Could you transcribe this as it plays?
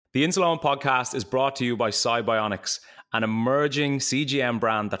The Insuleoin podcast is brought to you by Cybionics, an emerging CGM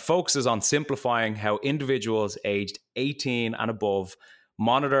brand that focuses on simplifying how individuals aged 18 and above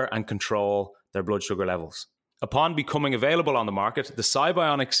monitor and control their blood sugar levels. Upon becoming available on the market, the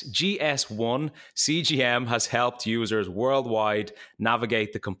Cybionics GS1 CGM has helped users worldwide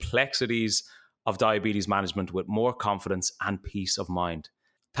navigate the complexities of diabetes management with more confidence and peace of mind.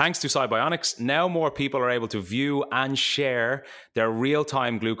 Thanks to Cybionics, now more people are able to view and share their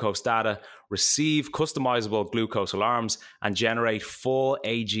real-time glucose data, receive customizable glucose alarms, and generate full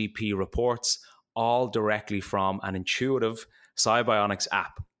AGP reports, all directly from an intuitive Cybionics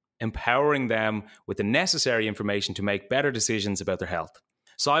app, empowering them with the necessary information to make better decisions about their health.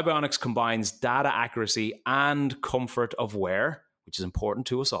 Cybionics combines data accuracy and comfort of wear, which is important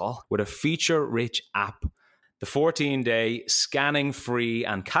to us all, with a feature-rich app. The 14-day scanning-free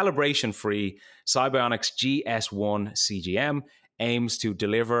and calibration-free Cybionics GS1 CGM aims to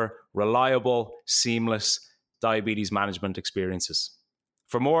deliver reliable, seamless diabetes management experiences.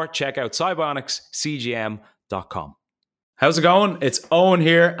 For more, check out cybionicscgm.com. How's it going? It's Owen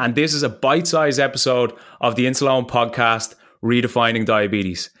here, and this is a bite-sized episode of the Insuleoin podcast, Redefining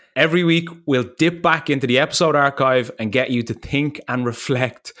Diabetes. Every week, we'll dip back into the episode archive and get you to think and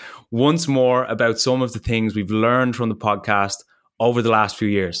reflect once more about some of the things we've learned from the podcast over the last few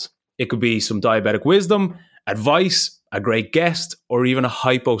years. It could be some diabetic wisdom, advice, a great guest, or even a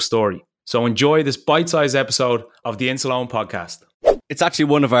hypo story. So enjoy this bite-sized episode of the Insuleoin podcast. It's actually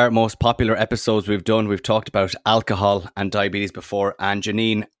one of our most popular episodes we've done. We've talked about alcohol and diabetes before, and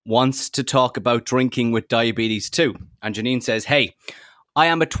Janine wants to talk about drinking with diabetes too. And Janine says, hey, I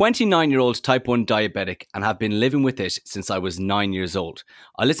am a 29-year-old type 1 diabetic and have been living with it since I was 9 years old.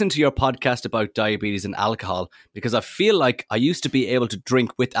 I listened to your podcast about diabetes and alcohol because I feel like I used to be able to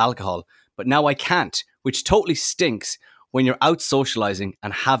drink with alcohol, but now I can't, which totally stinks when you're out socializing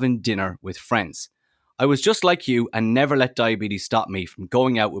and having dinner with friends. I was just like you and never let diabetes stop me from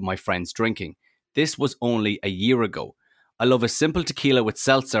going out with my friends drinking. This was only a year ago. I love a simple tequila with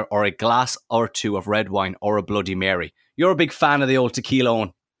seltzer or a glass or two of red wine or a Bloody Mary. You're a big fan of the old tequila,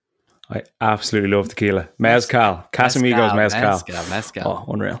 Owen. I absolutely love tequila. Mezcal. Casamigos Mezcal. Mezcal.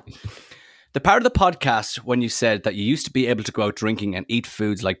 Oh, unreal. The part of the podcast when you said that you used to be able to go out drinking and eat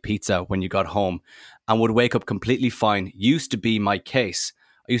foods like pizza when you got home and would wake up completely fine used to be my case.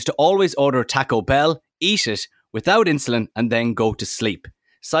 I used to always order Taco Bell, eat it without insulin, and then go to sleep.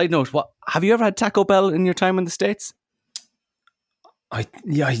 Side note, have you ever had Taco Bell in your time in the States? I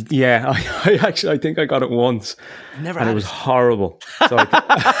actually think I got it once. Never and had it was horrible. So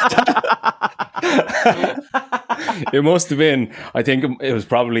it must have been, I think it was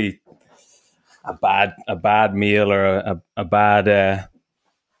probably a bad meal or a bad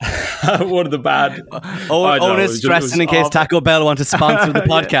one of the bad. Owen is stressing in case awful. Taco Bell want to sponsor the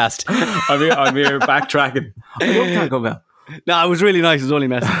podcast. I'm here backtracking. I love Taco Bell. No, it was really nice. It was only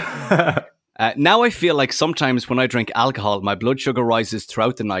messy. Now I feel like sometimes when I drink alcohol, my blood sugar rises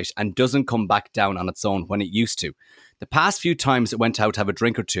throughout the night and doesn't come back down on its own when it used to. The past few times I went out to have a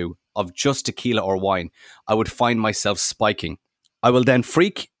drink or two of just tequila or wine, I would find myself spiking. I will then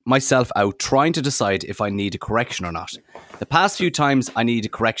freak myself out trying to decide if I need a correction or not. The past few times I need a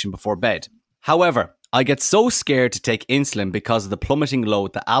correction before bed. However, I get so scared to take insulin because of the plummeting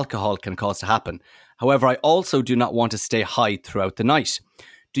load that alcohol can cause to happen. However, I also do not want to stay high throughout the night.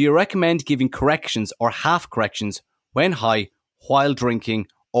 Do you recommend giving corrections or half corrections when high, while drinking,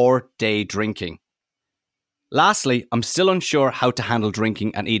 or day drinking? Lastly, I'm still unsure how to handle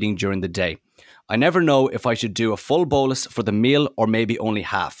drinking and eating during the day. I never know if I should do a full bolus for the meal or maybe only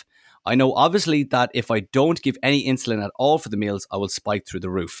half. I know obviously that if I don't give any insulin at all for the meals, I will spike through the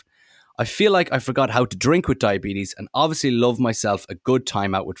roof. I feel like I forgot how to drink with diabetes and obviously love myself a good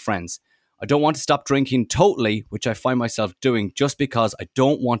time out with friends. I don't want to stop drinking totally, which I find myself doing just because I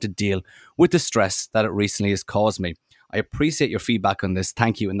don't want to deal with the stress that it recently has caused me. I appreciate your feedback on this.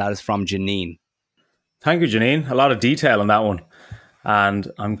 Thank you. And that is from Janine. Thank you, Janine. A lot of detail on that one.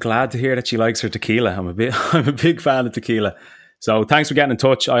 And I'm glad to hear that she likes her tequila. I'm a big fan of tequila. So thanks for getting in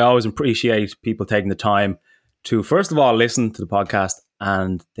touch. I always appreciate people taking the time to, first of all, listen to the podcast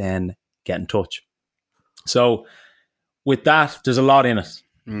and then get in touch. So with that, there's a lot in it.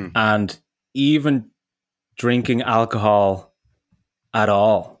 And even drinking alcohol at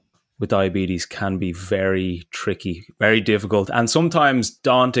all with diabetes can be very tricky, very difficult, and sometimes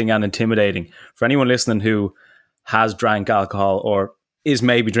daunting and intimidating. For anyone listening who has drank alcohol or is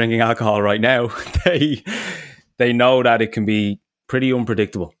maybe drinking alcohol right now, they know that it can be pretty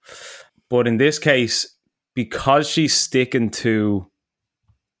unpredictable. But in this case, because she's sticking to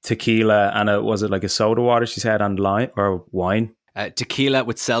tequila and was it like a soda water she said, and lime or wine? Tequila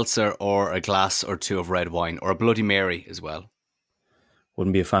with seltzer or a glass or two of red wine or a Bloody Mary as well.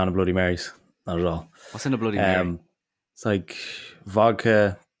 Wouldn't be a fan of Bloody Marys. Not at all. What's in a Bloody Mary? It's like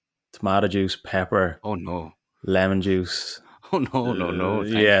vodka, tomato juice, pepper. Oh, no. Lemon juice. Oh, no.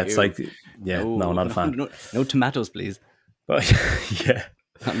 Thank yeah, you. it's like, no, not a fan. No tomatoes, please. But yeah.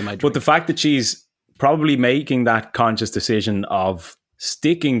 Not in my But the fact that she's probably making that conscious decision of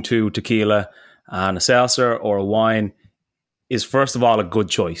sticking to tequila and a seltzer or a wine is, first of all, a good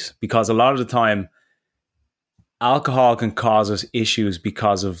choice, because a lot of the time alcohol can cause us issues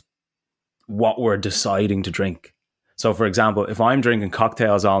because of what we're deciding to drink. So, for example, if I'm drinking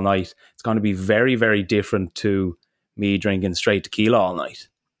cocktails all night, it's going to be very, very different to me drinking straight tequila all night.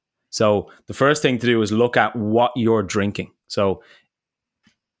 So the first thing to do is look at what you're drinking. So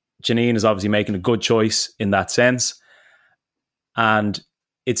Janine is obviously making a good choice in that sense. And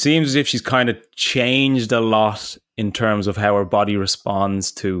it seems as if she's kind of changed a lot in terms of how her body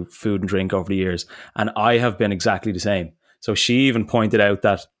responds to food and drink over the years. And I have been exactly the same. So she even pointed out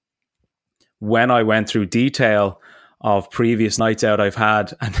that when I went through detail of previous nights out I've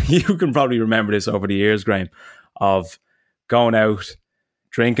had, and you can probably remember this over the years, Graham, of going out,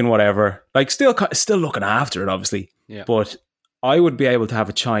 drinking whatever, like still looking after it, obviously. Yeah. But I would be able to have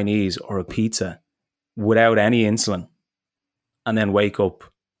a Chinese or a pizza without any insulin and then wake up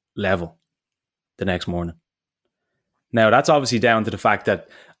level the next morning. Now, that's obviously down to the fact that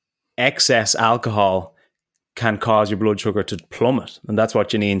excess alcohol can cause your blood sugar to plummet. And that's what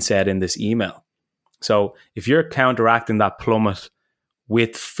Janine said in this email. So if you're counteracting that plummet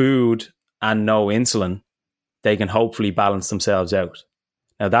with food and no insulin, they can hopefully balance themselves out.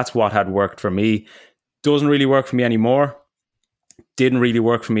 Now, that's what had worked for me. Doesn't really work for me anymore. Didn't really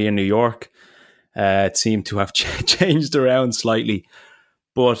work for me in New York. It seemed to have changed around slightly.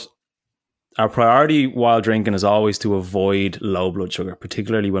 But our priority while drinking is always to avoid low blood sugar,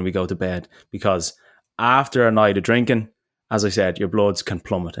 particularly when we go to bed, because after a night of drinking, as I said, your bloods can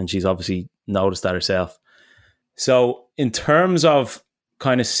plummet, and she's obviously noticed that herself. So in terms of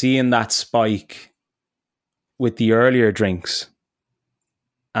kind of seeing that spike with the earlier drinks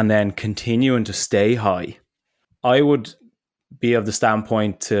and then continuing to stay high, I would be of the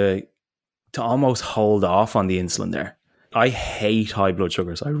standpoint to almost hold off on the insulin there. I hate high blood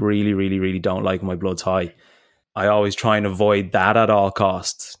sugars. I really, really, really don't like my blood's high. I always try and avoid that at all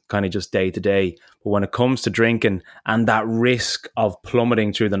costs, kind of just day to day. But when it comes to drinking and that risk of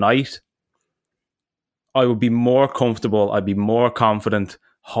plummeting through the night, I would be more comfortable, I'd be more confident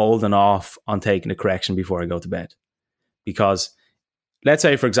holding off on taking a correction before I go to bed. Because let's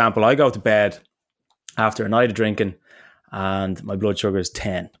say, for example, I go to bed after a night of drinking and my blood sugar is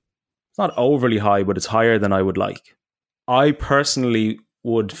 10. It's not overly high, but it's higher than I would like. I personally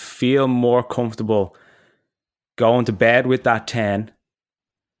would feel more comfortable going to bed with that 10,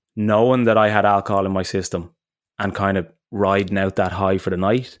 knowing that I had alcohol in my system and kind of riding out that high for the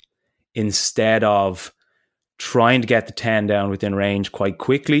night, instead of trying to get the 10 down within range quite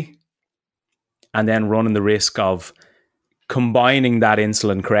quickly and then running the risk of combining that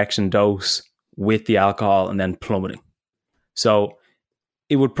insulin correction dose with the alcohol and then plummeting. So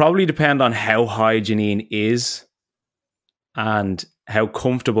it would probably depend on how high Janine is and how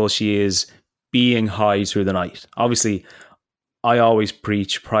comfortable she is being high through the night. Obviously, I always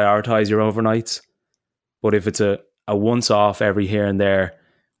preach prioritize your overnights. But if it's a once off every here and there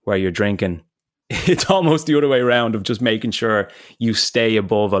where you're drinking, it's almost the other way around of just making sure you stay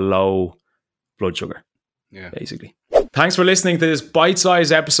above a low blood sugar. Yeah, basically. Thanks for listening to this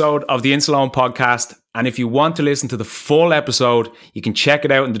bite-sized episode of the Insulone podcast. And if you want to listen to the full episode, you can check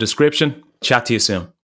it out in the description. Chat to you soon.